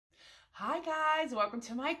Hi guys, welcome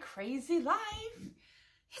to my crazy life.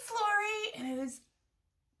 It's Lori and it is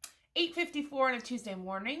 8:54 on a Tuesday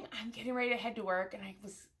morning. I'm getting ready to head to work and I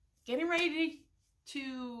was getting ready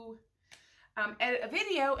to edit a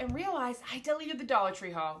video and realized I deleted the Dollar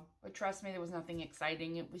Tree haul. But trust me, there was nothing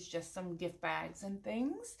exciting. It was just some gift bags and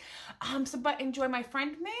things. But enjoy my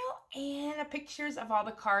friend mail and pictures of all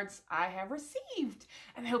the cards I have received.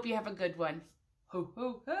 And I hope you have a good one. Ho,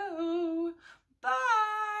 ho, ho. Bye.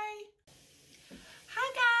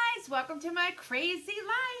 Hi guys, welcome to my crazy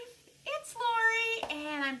life. It's Lori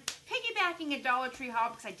and I'm piggybacking a Dollar Tree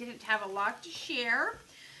haul because I didn't have a lot to share.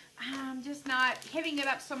 I'm just not hitting it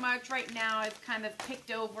up so much right now. I've kind of picked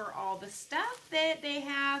over all the stuff that they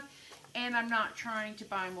have and I'm not trying to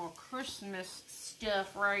buy more Christmas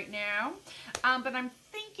stuff right now. But I'm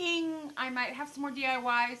thinking I might have some more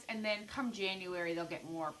DIYs and then come January they'll get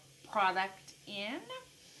more product in.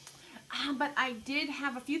 But I did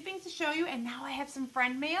have a few things to show you, and now I have some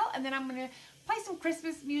friend mail, and then I'm going to play some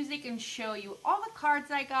Christmas music and show you all the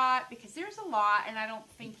cards I got, because there's a lot, and I don't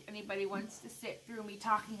think anybody wants to sit through me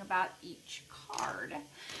talking about each card.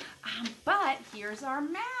 But here's our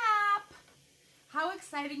map. How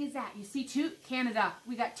exciting is that? You see Canada.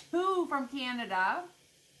 We got 2 from Canada.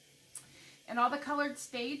 And all the colored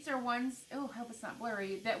states are ones, oh, I hope it's not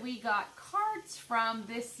blurry, that we got cards from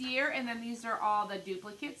this year. And then these are all the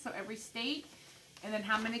duplicates, so every state. And then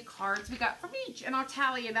how many cards we got from each. And I'll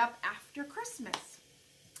tally it up after Christmas.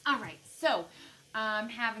 All right, so I'm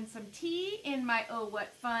having some tea in my Oh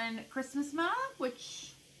What Fun Christmas mug,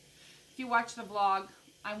 which, if you watch the vlog,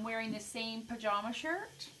 I'm wearing the same pajama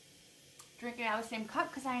shirt, drinking out of the same cup,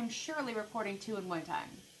 because I am surely recording 2 in one time.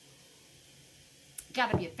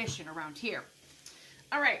 Gotta be efficient around here.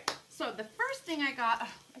 All right, so the first thing I got,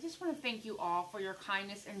 I just want to thank you all for your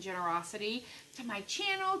kindness and generosity to my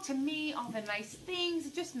channel, to me, all the nice things.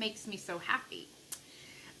 It just makes me so happy.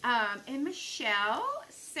 And Michelle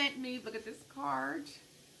sent me, look at this card.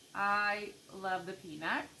 I love the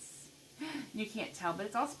peanuts. You can't tell, but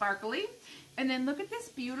it's all sparkly. And then look at this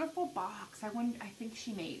beautiful box. I think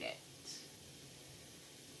she made it.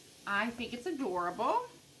 I think it's adorable.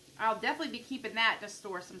 I'll definitely be keeping that to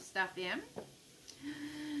store some stuff in.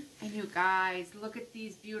 And you guys, look at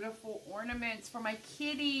these beautiful ornaments for my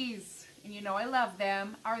kitties. And you know I love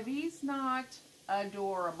them. Are these not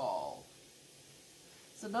adorable?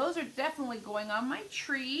 So those are definitely going on my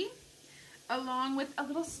tree, along with a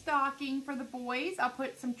little stocking for the boys. I'll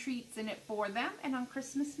put some treats in it for them. And on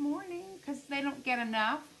Christmas morning, because they don't get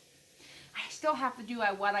enough, I still have to do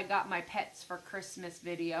a what I got my pets for Christmas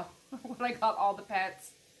video. What I got all the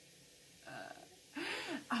pets.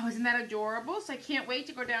 Oh, isn't that adorable? So I can't wait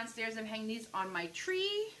to go downstairs and hang these on my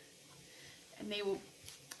tree. And they will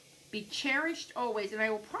be cherished always. And I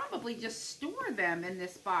will probably just store them in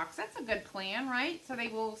this box. That's a good plan, right? So they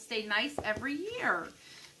will stay nice every year.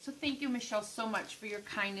 So thank you, Michelle, so much for your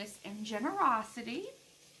kindness and generosity.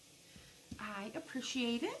 I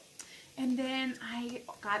appreciate it. And then I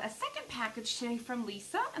got a second package today from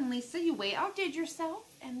Lisa. And Lisa, you way outdid yourself.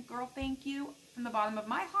 And girl, thank you from the bottom of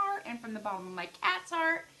my heart and from the bottom of my cat's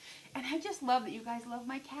heart. And I just love that you guys love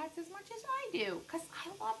my cats as much as I do. Because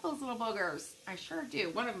I love those little boogers. I sure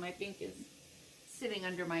do. One of them, I think, is sitting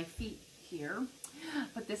under my feet here.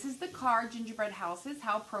 But this is the card, Gingerbread Houses.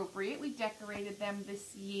 How appropriate. We decorated them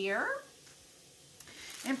this year.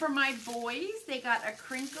 And for my boys, they got a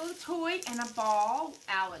crinkle toy and a ball.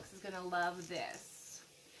 Alex is going to love this.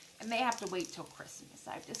 And they have to wait till Christmas.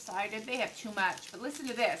 I've decided they have too much. But listen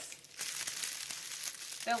to this.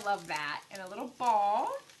 They'll love that. And a little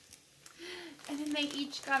ball. And then they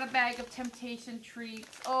each got a bag of Temptation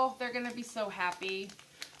treats. Oh, they're going to be so happy.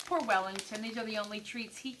 Poor Wellington. These are the only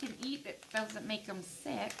treats he can eat that doesn't make him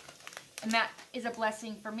sick. And that is a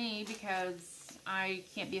blessing for me because I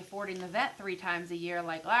can't be affording the vet 3 times a year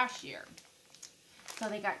like last year. So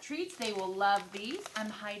they got treats. They will love these.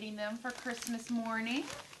 I'm hiding them for Christmas morning.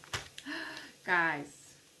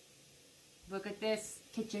 Guys, look at this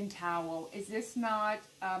kitchen towel. Is this not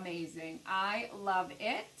amazing? I love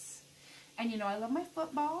it. And you know I love my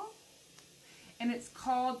football. And it's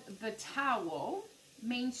called The Towel.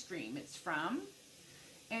 Mainstream it's from.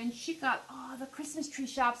 And she got, oh, the Christmas tree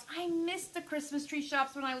shops. I missed the Christmas tree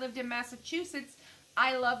shops when I lived in Massachusetts.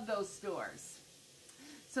 I love those stores.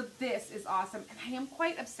 So this is awesome. And I am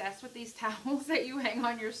quite obsessed with these towels that you hang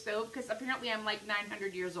on your stove because apparently I'm like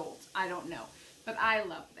 900 years old. I don't know. But I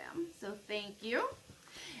love them. So thank you.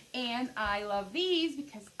 And I love these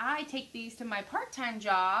because I take these to my part-time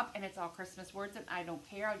job and it's all Christmas words and I don't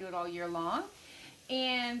care. I'll do it all year long.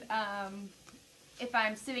 And if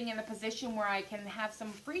I'm sitting in a position where I can have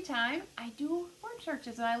some free time, I do word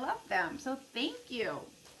searches and I love them. So thank you.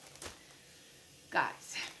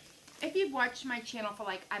 Guys, if you've watched my channel for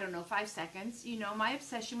like, I don't know, 5 seconds, you know my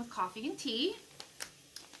obsession with coffee and tea.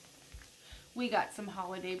 We got some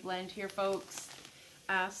holiday blend here, folks.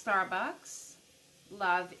 Starbucks.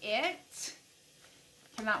 Love it.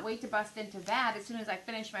 Cannot wait to bust into that as soon as I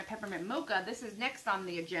finish my peppermint mocha. This is next on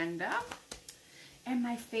the agenda. And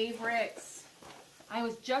my favorites. I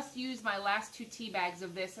was just used my last 2 tea bags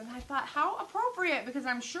of this, and I thought, how appropriate, because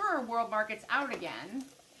I'm sure World Market's out again.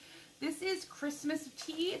 This is Christmas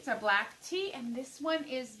tea. It's a black tea, and this one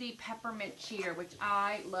is the peppermint cheer, which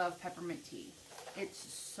I love peppermint tea. It's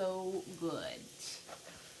so good.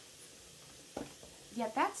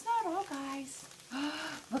 Yet that's not all, guys.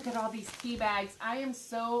 Look at all these tea bags. I am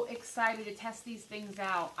so excited to test these things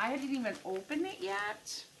out. I didn't even open it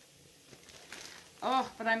yet. Oh,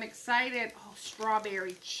 but I'm excited. Oh,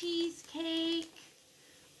 strawberry cheesecake.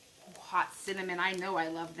 Oh, hot cinnamon. I know I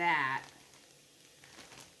love that.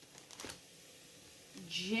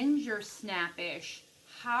 Ginger snappish.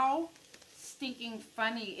 How stinking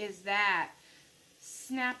funny is that?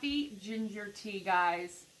 Snappy ginger tea,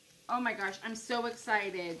 guys. Oh my gosh, I'm so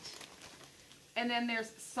excited. And then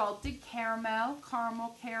there's salted caramel,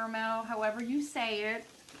 caramel, however you say it.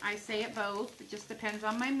 I say it both. It just depends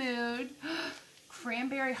on my mood.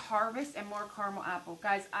 Cranberry harvest and more caramel apple.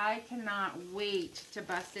 Guys, I cannot wait to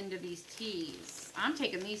bust into these teas. I'm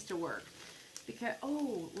taking these to work. Because,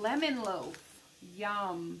 oh, lemon loaf.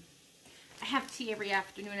 Yum. I have tea every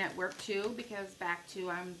afternoon at work too, because back to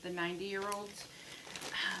I'm the 90-year-old.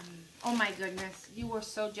 Oh my goodness, you are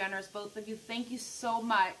so generous, both of you. Thank you so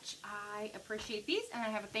much. I appreciate these, and I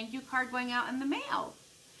have a thank you card going out in the mail.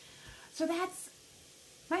 So that's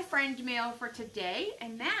my friend mail for today.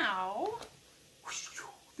 And now,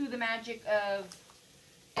 through the magic of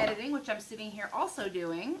editing, which I'm sitting here also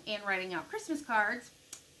doing, and writing out Christmas cards,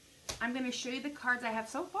 I'm going to show you the cards I have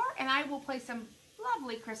so far, and I will play some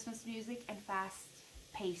lovely Christmas music and fast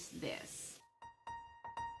pace this.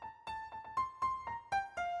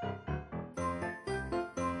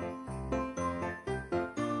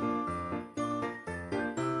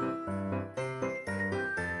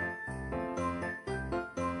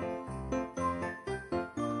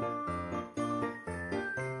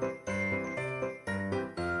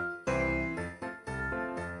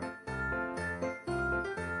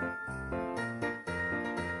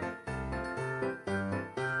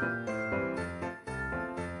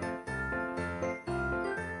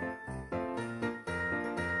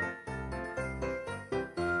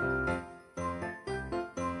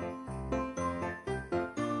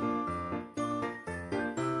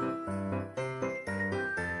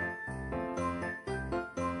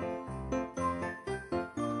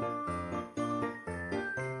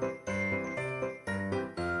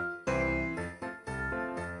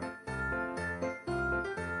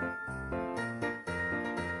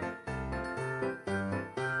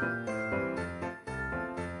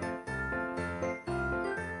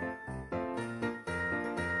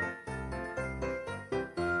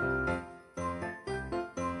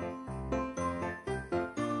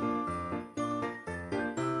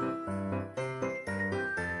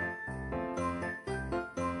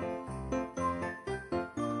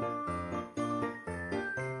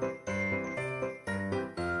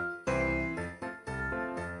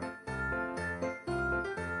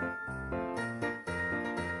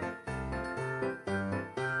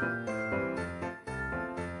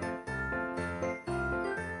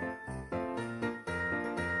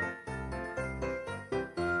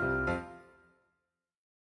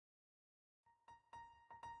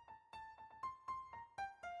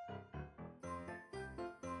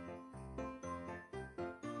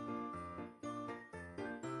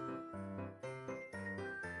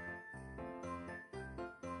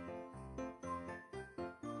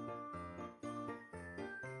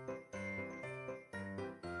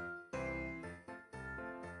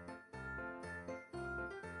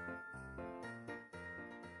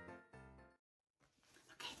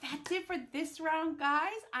 That's it for this round, guys.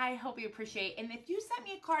 I hope you appreciate it. And if you sent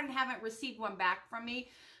me a card and haven't received one back from me,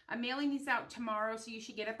 I'm mailing these out tomorrow, so you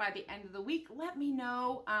should get it by the end of the week. Let me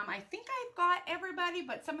know. I think I've got everybody,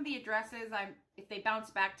 but some of the addresses, if they bounce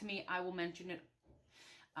back to me, I will mention it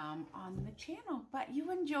on the channel. But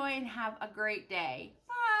you enjoy and have a great day.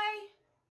 Bye.